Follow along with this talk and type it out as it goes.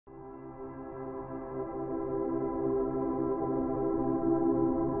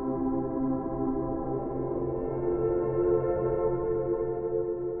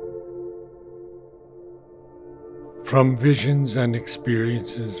From Visions and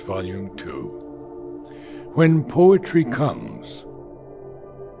Experiences, Volume 2. When Poetry Comes.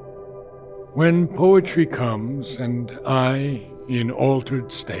 When poetry comes, and I, in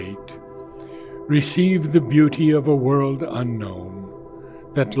altered state, receive the beauty of a world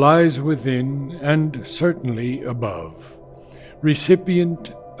unknown, that lies within and certainly above,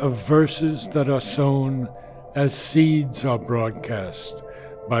 recipient of verses that are sown as seeds are broadcast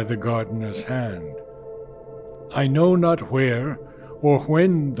by the gardener's hand, I know not where or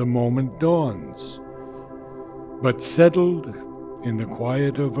when the moment dawns, but settled in the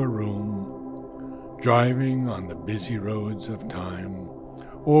quiet of a room, driving on the busy roads of time,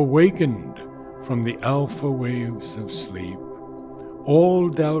 or wakened from the alpha waves of sleep, all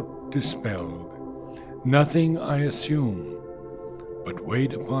doubt dispelled, nothing I assume, but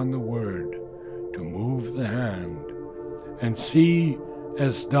wait upon the word to move the hand, and see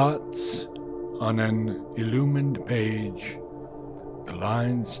as dots on an illumined page, the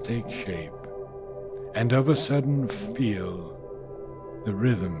lines take shape, and of a sudden feel the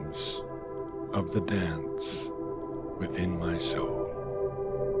rhythms of the dance within my soul.